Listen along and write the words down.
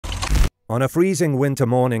On a freezing winter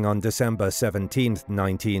morning on December 17,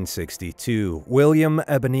 1962, William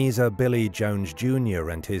Ebeneezer Billy Jones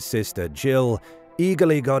Jr. and his sister Jill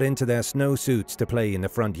eagerly got into their snowsuits to play in the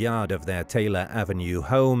front yard of their Taylor Avenue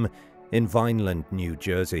home in Vineland, New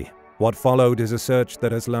Jersey. What followed is a search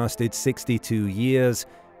that has lasted 62 years,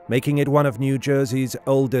 making it one of New Jersey's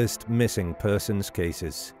oldest missing persons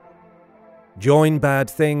cases. Join Bad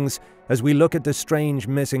Things as we look at the strange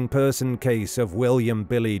missing person case of William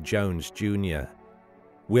Billy Jones Jr.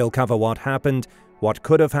 We'll cover what happened, what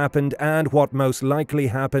could have happened, and what most likely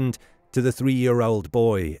happened to the 3-year-old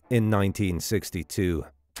boy in 1962.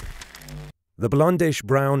 The blondish,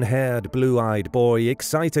 brown-haired, blue-eyed boy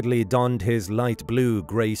excitedly donned his light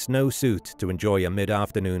blue-gray snowsuit to enjoy a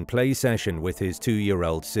mid-afternoon play session with his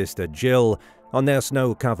 2-year-old sister Jill on their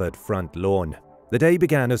snow-covered front lawn. The day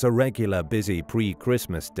began as a regular, busy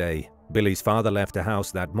pre-Christmas day. Billy's father left the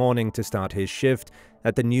house that morning to start his shift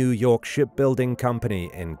at the New York Shipbuilding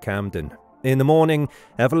Company in Camden. In the morning,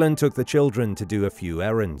 Evelyn took the children to do a few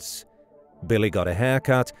errands. Billy got a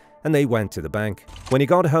haircut, and they went to the bank. When he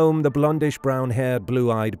got home, the blondish, brown-haired,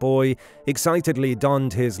 blue-eyed boy excitedly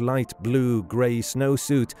donned his light blue-gray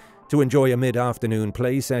snowsuit to enjoy a mid-afternoon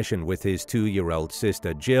play session with his 2-year-old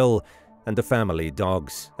sister Jill and the family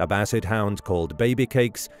dogs, a basset hound called Baby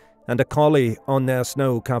Cakes, and a collie on their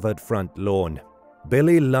snow-covered front lawn.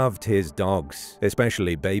 Billy loved his dogs,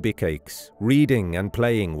 especially Baby Cakes, reading and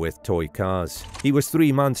playing with toy cars. He was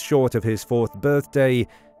 3 months short of his 4th birthday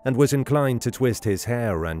and was inclined to twist his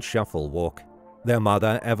hair and shuffle walk. Their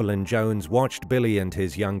mother, Evelyn Jones, watched Billy and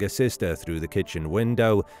his younger sister through the kitchen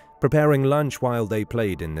window, preparing lunch while they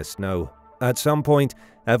played in the snow. At some point,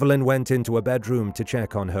 Evelyn went into a bedroom to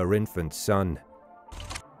check on her infant son.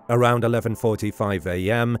 Around 11:45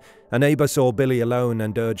 a.m., a neighbor saw Billy alone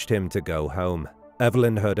and urged him to go home.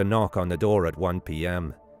 Evelyn heard a knock on the door at 1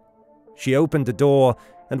 p.m. She opened the door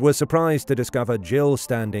and was surprised to discover Jill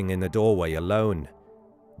standing in the doorway alone.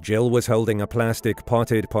 Jill was holding a plastic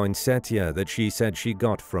potted poinsettia that she said she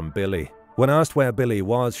got from Billy. When asked where Billy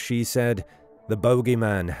was, she said the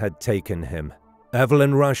boogeyman had taken him.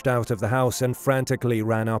 Evelyn rushed out of the house and frantically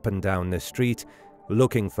ran up and down the street,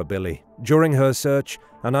 looking for Billy. During her search,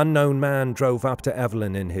 an unknown man drove up to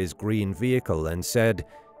Evelyn in his green vehicle and said,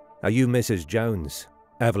 "Are you Mrs. Jones?"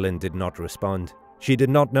 Evelyn did not respond. She did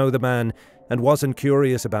not know the man and wasn't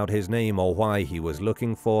curious about his name or why he was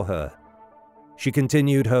looking for her. She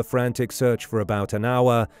continued her frantic search for about an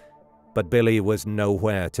hour, but Billy was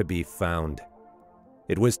nowhere to be found.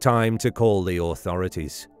 It was time to call the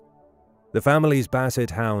authorities. The family's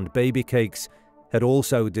basset hound, Baby Cakes, had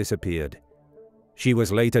also disappeared. She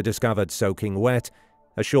was later discovered soaking wet,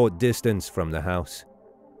 a short distance from the house.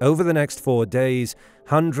 Over the next 4 days,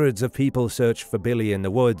 hundreds of people searched for Billy in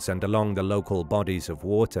the woods and along the local bodies of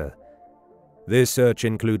water. This search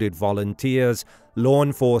included volunteers, law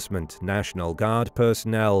enforcement, National Guard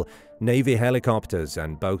personnel, Navy helicopters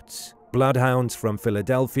and boats. Bloodhounds from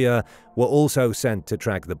Philadelphia were also sent to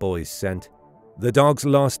track the boy's scent. The dogs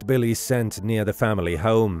lost Billy's scent near the family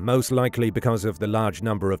home, most likely because of the large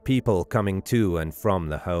number of people coming to and from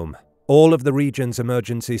the home. All of the region's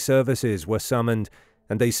emergency services were summoned,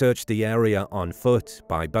 and they searched the area on foot,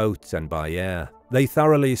 by boat, and by air. They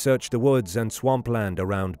thoroughly searched the woods and swampland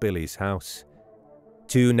around Billy's house.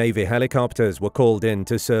 2 Navy helicopters were called in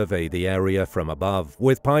to survey the area from above,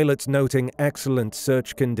 with pilots noting excellent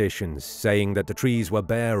search conditions, saying that the trees were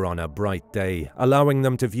bare on a bright day, allowing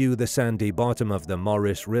them to view the sandy bottom of the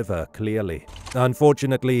Morris River clearly.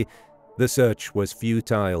 Unfortunately, the search was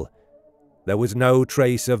futile. There was no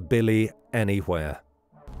trace of Billy anywhere.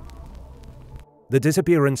 The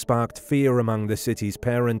disappearance sparked fear among the city's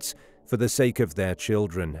parents for the sake of their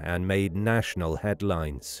children and made national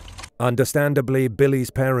headlines. Understandably, Billy's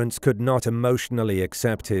parents could not emotionally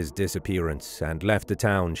accept his disappearance and left the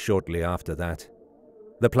town shortly after that.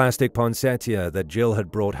 The plastic poinsettia that Jill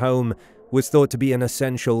had brought home was thought to be an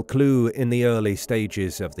essential clue in the early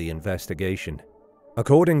stages of the investigation.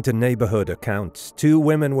 According to neighborhood accounts, 2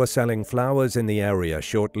 women were selling flowers in the area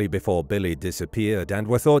shortly before Billy disappeared and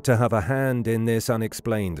were thought to have a hand in this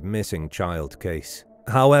unexplained missing child case.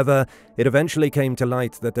 However, it eventually came to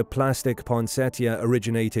light that the plastic poinsettia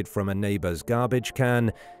originated from a neighbor's garbage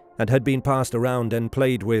can and had been passed around and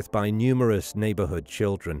played with by numerous neighborhood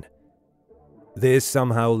children. This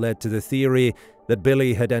somehow led to the theory that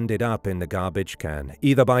Billy had ended up in the garbage can,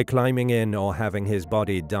 either by climbing in or having his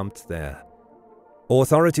body dumped there.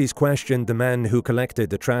 Authorities questioned the men who collected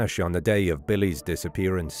the trash on the day of Billy's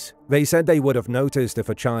disappearance. They said they would have noticed if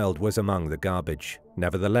a child was among the garbage.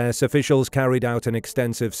 Nevertheless, officials carried out an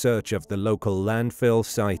extensive search of the local landfill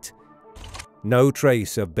site. No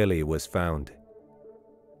trace of Billy was found.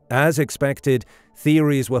 As expected,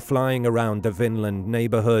 theories were flying around the Vinland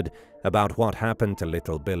neighborhood about what happened to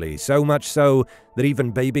little Billy, so much so that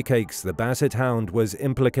even Babycakes the Basset Hound was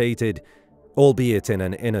implicated, albeit in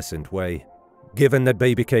an innocent way. Given that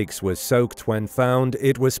Babycakes was soaked when found,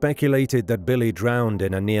 it was speculated that Billy drowned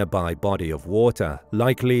in a nearby body of water,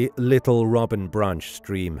 likely Little Robin Branch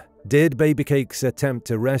Stream. Did Babycakes attempt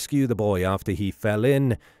to rescue the boy after he fell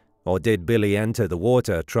in, or did Billy enter the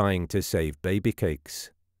water trying to save Babycakes?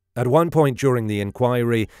 At one point during the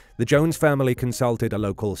inquiry, the Jones family consulted a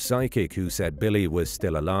local psychic who said Billy was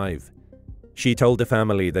still alive. She told the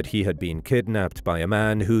family that he had been kidnapped by a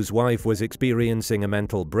man whose wife was experiencing a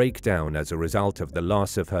mental breakdown as a result of the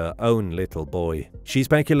loss of her own little boy. She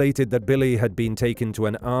speculated that Billy had been taken to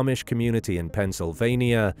an Amish community in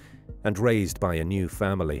Pennsylvania and raised by a new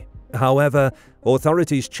family. However,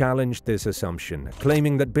 authorities challenged this assumption,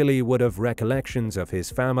 claiming that Billy would have recollections of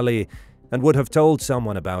his family and would have told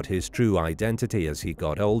someone about his true identity as he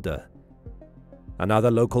got older.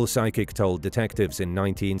 Another local psychic told detectives in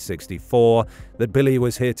 1964 that Billy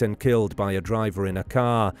was hit and killed by a driver in a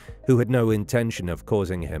car who had no intention of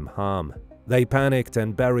causing him harm. They panicked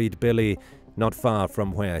and buried Billy not far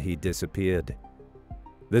from where he disappeared.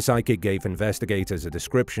 The psychic gave investigators a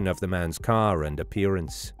description of the man's car and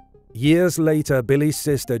appearance. Years later, Billy's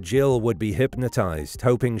sister Jill would be hypnotized,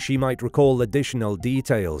 hoping she might recall additional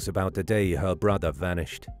details about the day her brother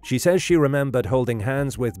vanished. She says she remembered holding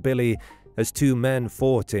hands with Billy as two men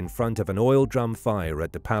fought in front of an oil drum fire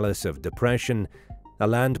at the Palace of Depression, a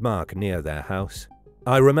landmark near their house.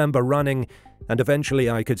 "I remember running, and eventually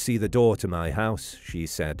I could see the door to my house," she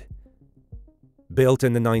said. Built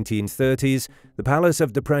in the 1930s, the Palace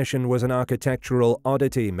of Depression was an architectural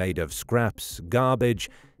oddity made of scraps, garbage,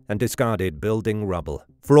 and discarded building rubble.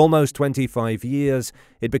 For almost 25 years,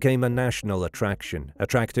 it became a national attraction,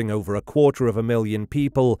 attracting over 250,000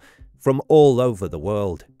 people from all over the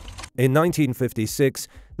world. In 1956,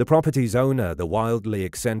 the property's owner, the wildly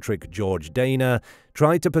eccentric George Dana,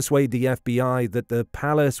 tried to persuade the FBI that the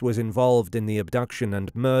palace was involved in the abduction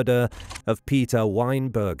and murder of Peter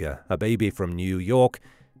Weinberger, a baby from New York,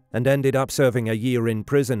 and ended up serving a year in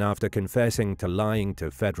prison after confessing to lying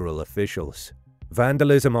to federal officials.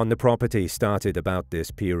 Vandalism on the property started about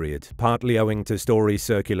this period, partly owing to stories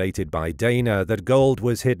circulated by Dana that gold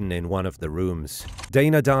was hidden in one of the rooms.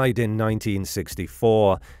 Dana died in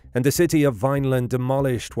 1964, and the city of Vineland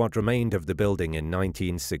demolished what remained of the building in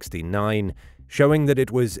 1969, showing that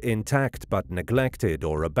it was intact but neglected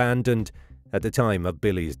or abandoned at the time of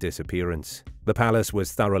Billy's disappearance. The palace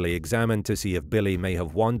was thoroughly examined to see if Billy may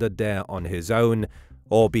have wandered there on his own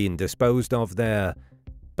or been disposed of there,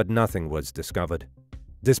 but nothing was discovered.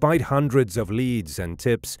 Despite hundreds of leads and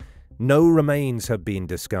tips, no remains have been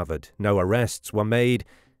discovered, no arrests were made,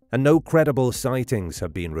 and no credible sightings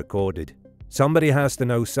have been recorded. "Somebody has to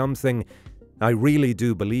know something. I really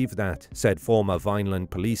do believe that," said former Vineland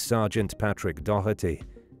Police Sergeant Patrick Doherty.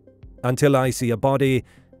 "Until I see a body,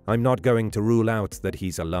 I'm not going to rule out that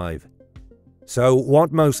he's alive." So,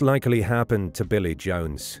 what most likely happened to Billy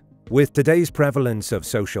Jones? With today's prevalence of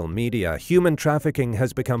social media, human trafficking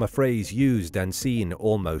has become a phrase used and seen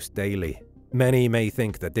almost daily. Many may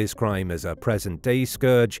think that this crime is a present-day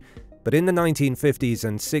scourge, but in the 1950s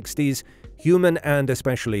and 60s, human and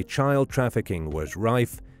especially child trafficking was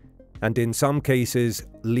rife, and in some cases,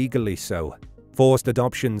 legally so. Forced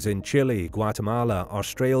adoptions in Chile, Guatemala,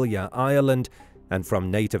 Australia, Ireland, and from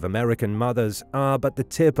Native American mothers are but the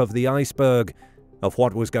tip of the iceberg of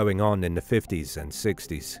what was going on in the 50s and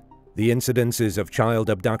 60s. The incidences of child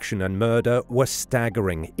abduction and murder were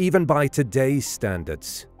staggering, even by today's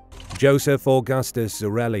standards. Joseph Augustus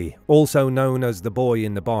Zarelli, also known as the Boy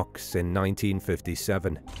in the Box, in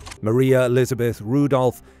 1957. Maria Elizabeth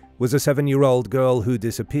Rudolph was a 7-year-old girl who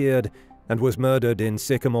disappeared and was murdered in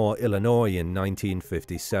Sycamore, Illinois in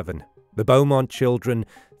 1957. The Beaumont children,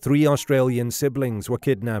 3 Australian siblings, were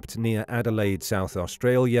kidnapped near Adelaide, South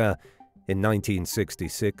Australia in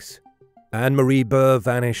 1966. Anne-Marie Burr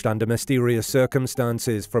vanished under mysterious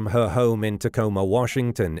circumstances from her home in Tacoma,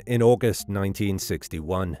 Washington in August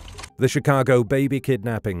 1961. The Chicago baby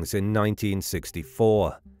kidnappings in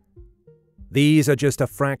 1964. These are just a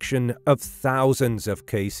fraction of thousands of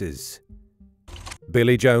cases.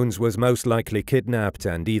 Billy Jones was most likely kidnapped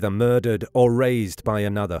and either murdered or raised by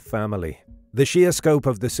another family. The sheer scope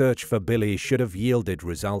of the search for Billy should have yielded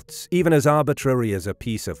results, even as arbitrary as a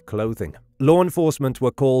piece of clothing. Law enforcement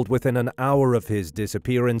were called within an hour of his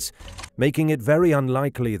disappearance, making it very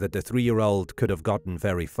unlikely that the 3-year-old could have gotten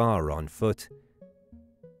very far on foot.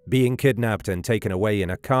 Being kidnapped and taken away in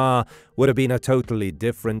a car would have been a totally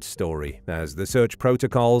different story, as the search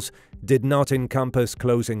protocols did not encompass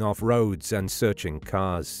closing off roads and searching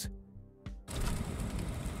cars.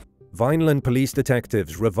 Vineland police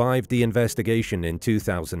detectives revived the investigation in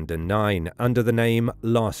 2009 under the name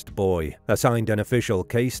Lost Boy, assigned an official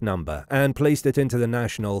case number, and placed it into the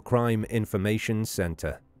National Crime Information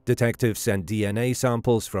Center. Detectives sent DNA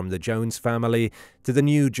samples from the Jones family to the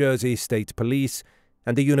New Jersey State Police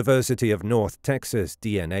and the University of North Texas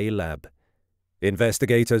DNA Lab.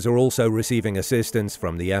 Investigators are also receiving assistance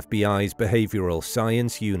from the FBI's Behavioral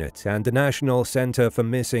Science Unit and the National Center for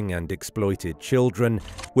Missing and Exploited Children,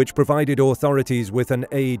 which provided authorities with an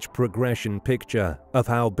age progression picture of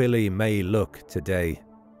how Billy may look today.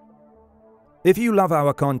 If you love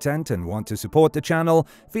our content and want to support the channel,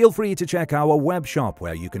 feel free to check our web shop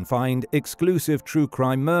where you can find exclusive true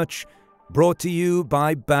crime merch brought to you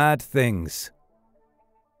by Bad Things.